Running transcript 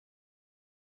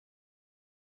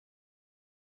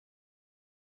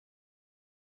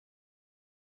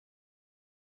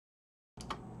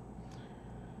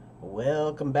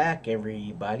Welcome back,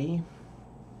 everybody.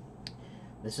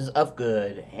 This is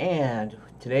Uhfgood, and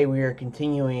today we are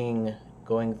continuing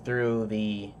going through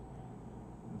the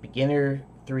beginner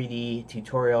 3D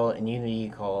tutorial in Unity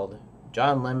called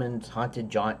John Lennon's Haunted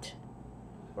Jaunt,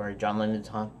 or John Lennon's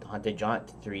Haunted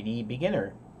Jaunt 3D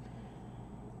Beginner.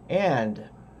 And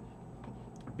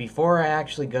before I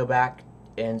actually go back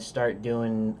and start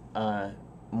doing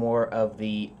more of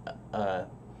the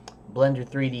Blender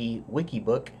 3D wiki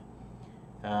book,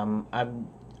 I'm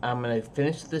gonna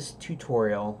finish this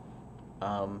tutorial,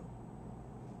 and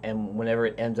whenever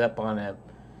it ends up on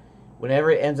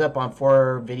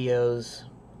 4 videos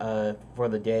for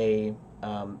the day,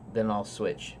 then I'll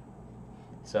switch.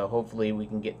 So hopefully we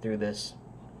can get through this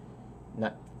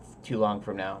not too long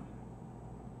from now.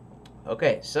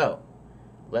 Okay, so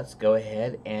let's go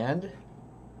ahead and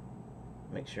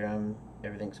make sure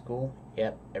everything's cool.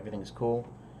 Yep, everything's cool.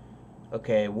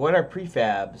 Okay, what are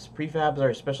prefabs? Prefabs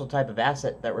are a special type of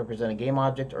asset that represent a game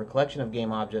object or collection of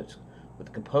game objects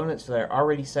with components that are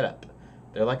already set up.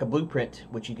 They're like a blueprint,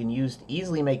 which you can use to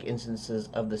easily make instances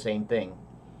of the same thing.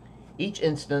 Each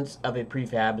instance of a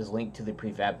prefab is linked to the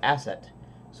prefab asset,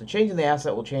 so changing the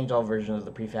asset will change all versions of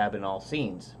the prefab in all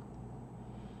scenes.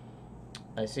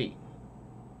 I see.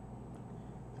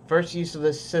 First use of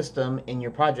this system in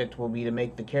your project will be to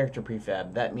make the character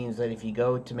prefab. That means that if you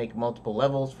go to make multiple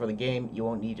levels for the game, you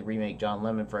won't need to remake John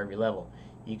Lemon for every level.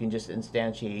 You can just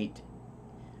instantiate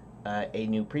a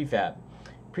new prefab.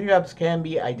 Prefabs can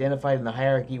be identified in the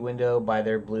hierarchy window by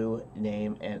their blue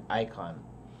name and icon.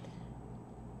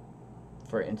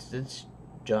 For instance,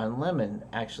 John Lemon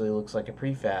actually looks like a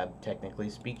prefab, technically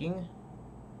speaking.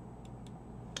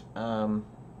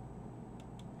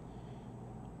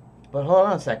 But hold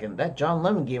on a second, that John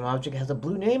Lemon game object has a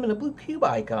blue name and a blue cube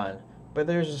icon, but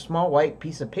there's a small white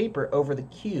piece of paper over the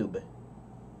cube.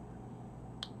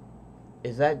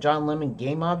 Is that John Lemon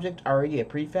game object already a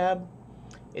prefab?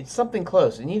 It's something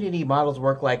close. In Unity, models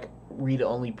work like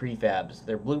read-only prefabs.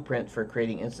 They're blueprint for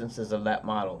creating instances of that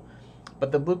model,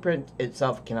 but the blueprint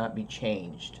itself cannot be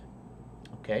changed.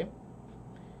 Okay,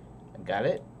 I got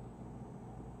it.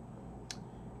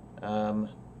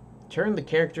 Turn the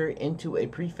character into a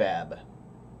prefab.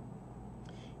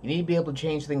 You need to be able to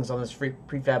change things on this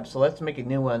prefab, so let's make a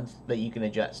new one that you can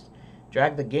adjust.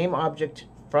 Drag the game object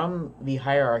from the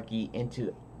hierarchy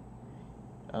into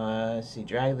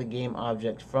drag the game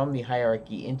object from the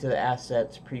hierarchy into the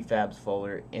assets prefabs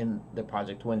folder in the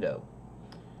project window.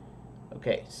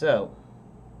 Okay, so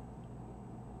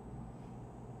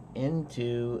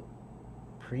into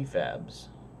prefabs.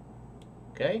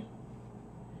 Okay.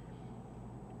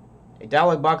 A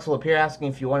dialog box will appear asking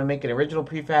if you want to make an original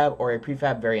prefab or a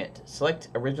prefab variant. Select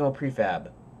original prefab.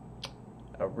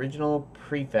 Original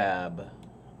prefab.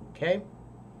 Okay.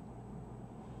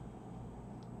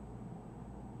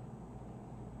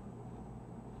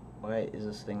 Why is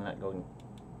this thing not going?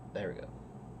 There we go.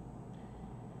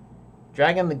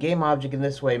 Dragging the game object in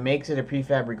this way makes it a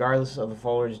prefab regardless of the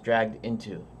folder it's dragged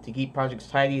into. To keep projects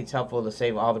tidy, it's helpful to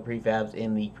save all the prefabs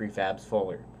in the prefabs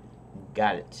folder.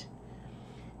 Got it.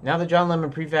 Now the John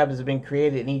Lemon prefab has been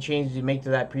created, any changes you make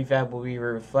to that prefab will be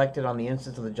reflected on the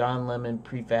instance of the John Lemon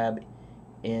prefab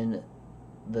in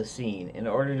the scene. In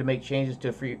order to make changes to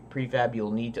a prefab,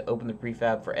 you'll need to open the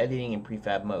prefab for editing in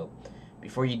PreFab Mode.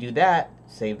 Before you do that,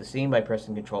 save the scene by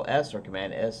pressing Ctrl S or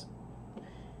Command S.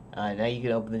 Now you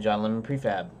can open the John Lemon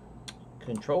prefab.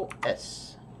 Ctrl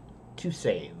S to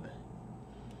save.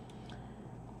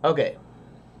 Okay.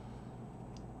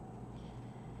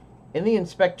 In the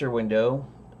inspector window,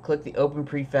 click the Open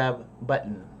Prefab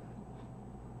button.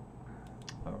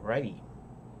 Alrighty.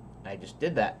 I just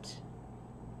did that.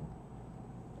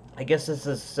 I guess this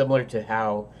is similar to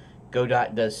how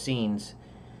Godot does scenes.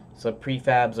 So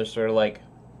prefabs are sort of like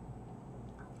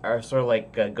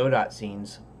Godot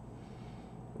scenes,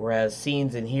 whereas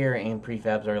scenes in here and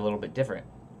prefabs are a little bit different.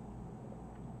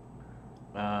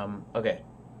 Okay.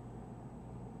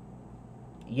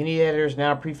 Unity Editor is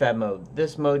now prefab mode.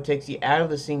 This mode takes you out of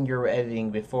the scene you were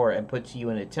editing before and puts you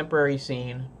in a temporary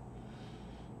scene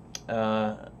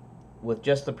with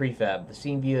just the prefab. The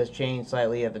scene view has changed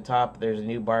slightly. At the top, there's a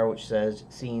new bar which says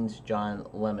Scenes John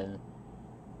Lemon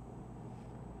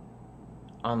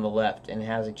on the left and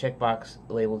has a checkbox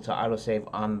labeled to autosave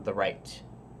on the right.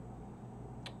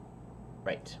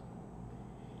 Right.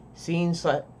 Scenes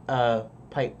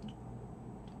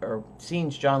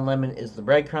Scenes John Lemon is the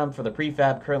breadcrumb for the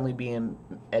prefab currently being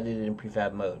edited in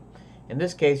prefab mode. In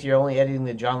this case, you're only editing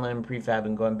the John Lemon prefab,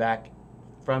 and going back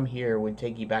from here would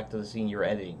take you back to the scene you're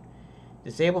editing.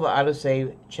 Disable the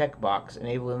autosave checkbox.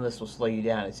 Enabling this will slow you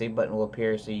down. A save button will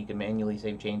appear so you can manually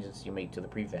save changes you make to the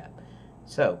prefab.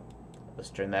 So, let's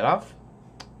turn that off.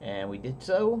 And we did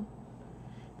so.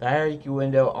 The hierarchy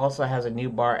window also has a new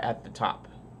bar at the top.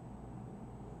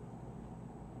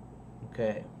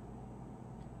 Okay.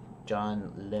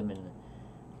 John Lemon.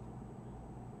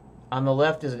 On the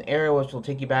left is an arrow which will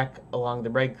take you back along the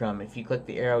breadcrumb. If you click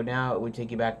the arrow now, it would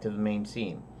take you back to the main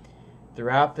scene.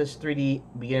 Throughout this 3D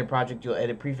beginner project, you'll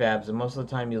edit prefabs, and most of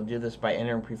the time you'll do this by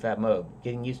entering prefab mode.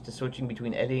 Getting used to switching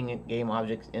between editing game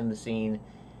objects in the scene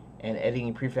and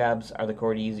editing prefabs are the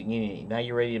core to using Unity. Now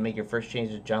you're ready to make your first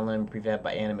change to John Lemon prefab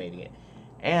by animating it.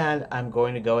 And I'm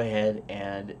going to go ahead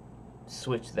and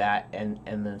switch that and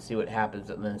then see what happens,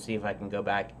 and then see if I can go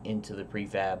back into the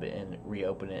prefab and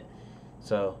reopen it.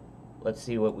 So let's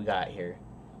see what we got here.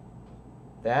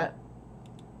 That,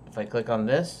 if I click on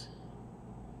this,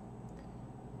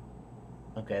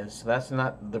 okay, so that's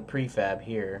not the prefab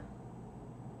here,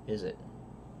 is it?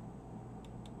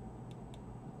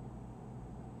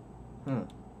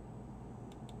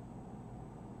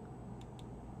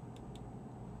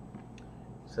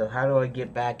 So how do I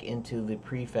get back into the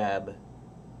prefab?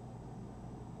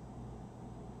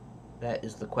 That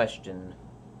is the question.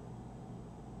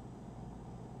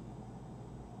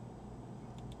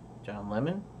 John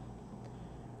Lemon.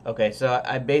 Okay, so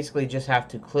I basically just have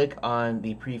to click on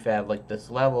the prefab, like this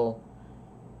level,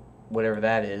 whatever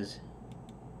that is.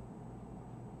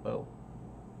 Oh.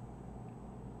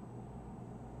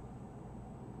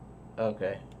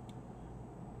 Okay.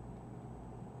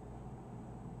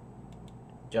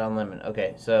 John Lemon.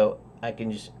 Okay, so I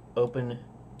can just open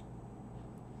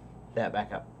that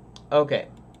back up. Okay.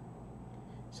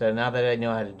 So now that I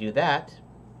know how to do that,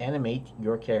 animate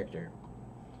your character.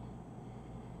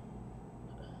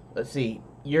 Let's see.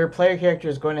 Your player character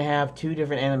is going to have two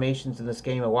different animations in this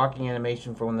game: a walking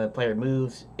animation for when the player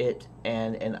moves it,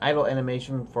 and an idle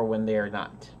animation for when they are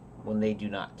not, when they do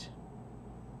not.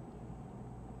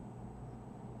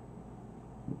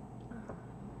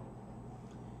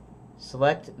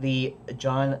 Select the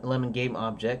John Lemon game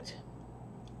object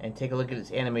and take a look at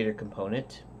its animator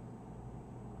component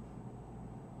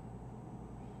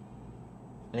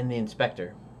in the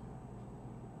inspector.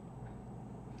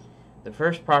 The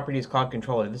first property is called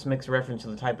controller. This makes a reference to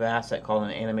the type of asset called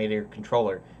an animator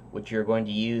controller, which you're going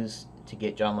to use to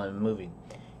get John Lemon moving.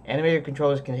 Animator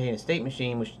controllers contain a state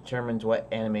machine which determines what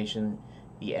animation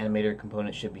the animator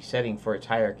component should be setting for its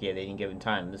hierarchy at any given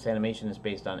time. This animation is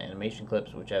based on animation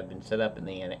clips which have been set up in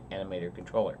the animator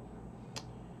controller.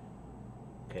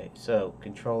 Okay, so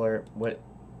controller, what?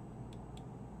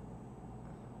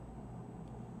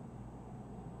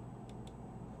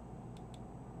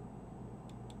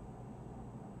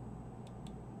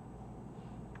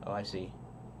 Oh, I see.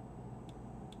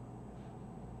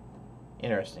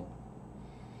 Interesting.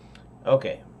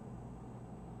 Okay.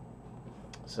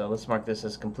 So let's mark this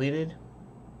as completed.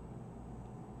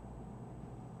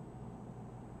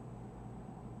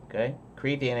 Okay.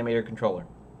 Create the animator controller.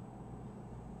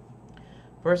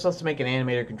 First, let's make an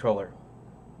animator controller.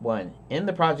 1. In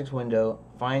the projects window,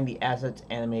 find the assets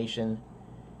animation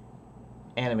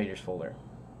animators folder.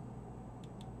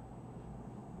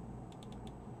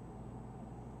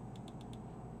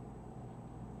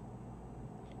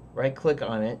 Right click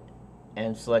on it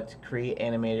and select Create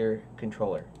Animator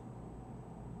Controller.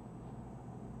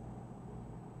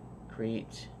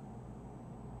 Create.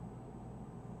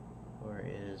 Where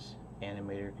is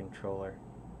Animator Controller?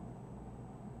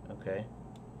 Okay.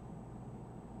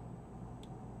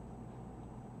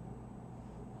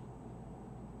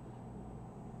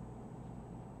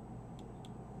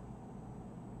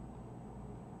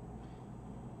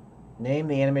 Name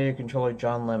the animator controller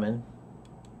John Lemon.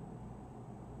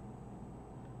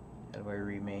 How do I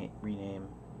rename?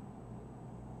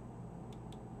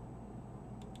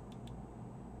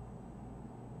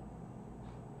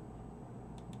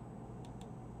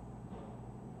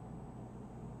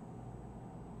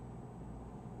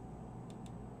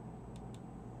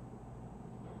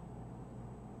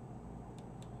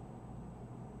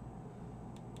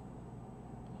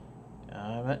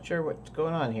 I'm not sure what's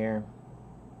going on here.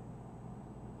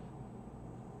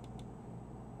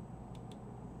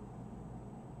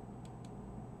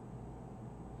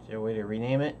 Is there a way to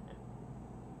rename it?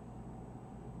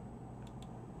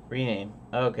 Rename.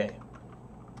 Okay.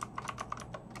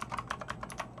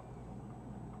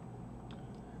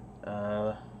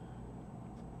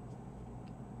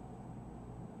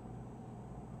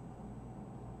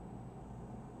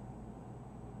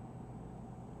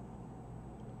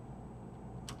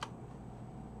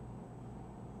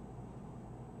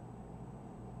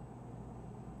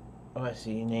 Oh, I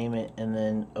see. Name it and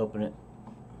then open it.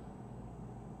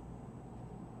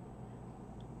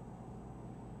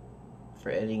 For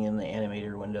editing in the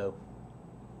Animator window.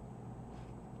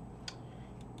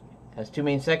 Has two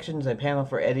main sections: a panel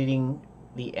for editing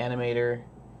the animator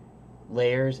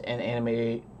layers and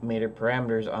animator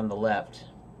parameters on the left.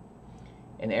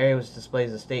 An area which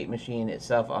displays the state machine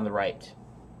itself on the right.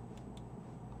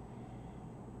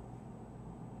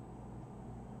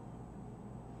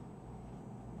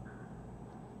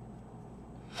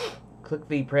 Click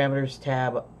the Parameters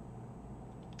tab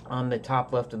on the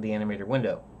top left of the Animator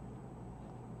window.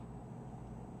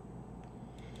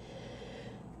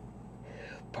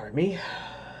 Pardon me.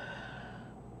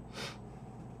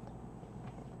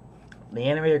 The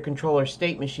Animator Controller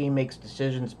state machine makes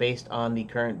decisions based on the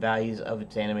current values of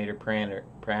its animator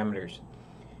parameters.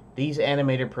 These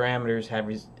animator parameters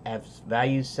have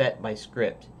values set by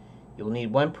script. You will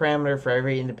need one parameter for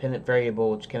every independent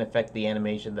variable which can affect the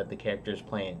animation that the character is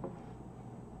playing.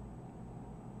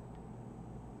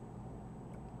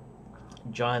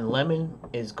 John Lemon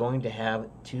is going to have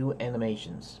 2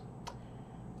 animations.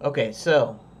 Okay,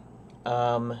 so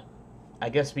I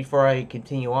guess before I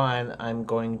continue on, I'm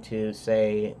going to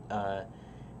say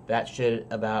that should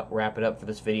about wrap it up for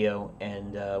this video,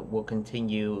 and we'll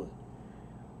continue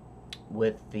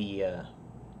with the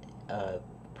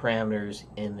parameters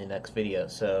in the next video.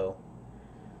 So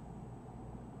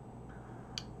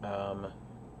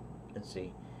let's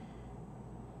see.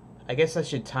 I guess I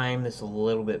should time this a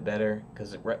little bit better,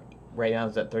 because right now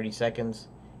it's at 30 seconds,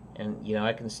 and you know,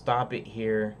 I can stop it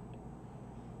here.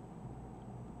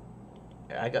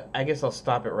 I guess I'll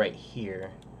stop it right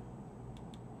here.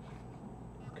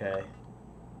 Okay.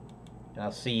 And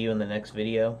I'll see you in the next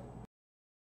video.